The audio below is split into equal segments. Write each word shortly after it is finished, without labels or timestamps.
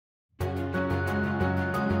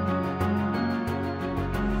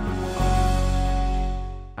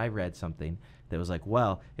I read something that was like,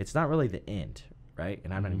 well, it's not really the end, right?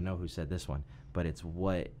 And I don't even know who said this one, but it's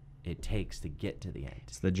what it takes to get to the end.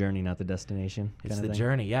 It's the journey, not the destination. It's the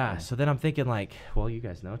journey, yeah. So then I'm thinking like, well, you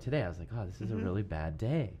guys know today I was like, oh, this is a really bad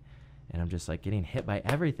day. And I'm just like getting hit by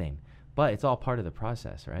everything. But it's all part of the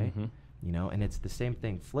process, right? You know, and it's the same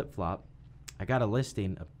thing, flip-flop. I got a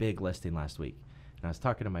big listing last week. And I was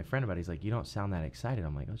talking to my friend about it. He's like, you don't sound that excited.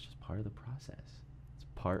 I'm like, oh, it's just part of the process. It's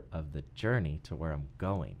part of the journey to where I'm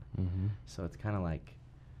going. So it's kind of like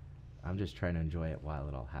I'm just trying to enjoy it while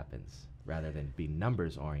it all happens rather than be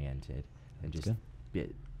numbers oriented and just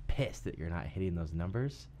be pissed that you're not hitting those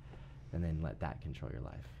numbers and then let that control your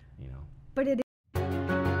life, you know. But it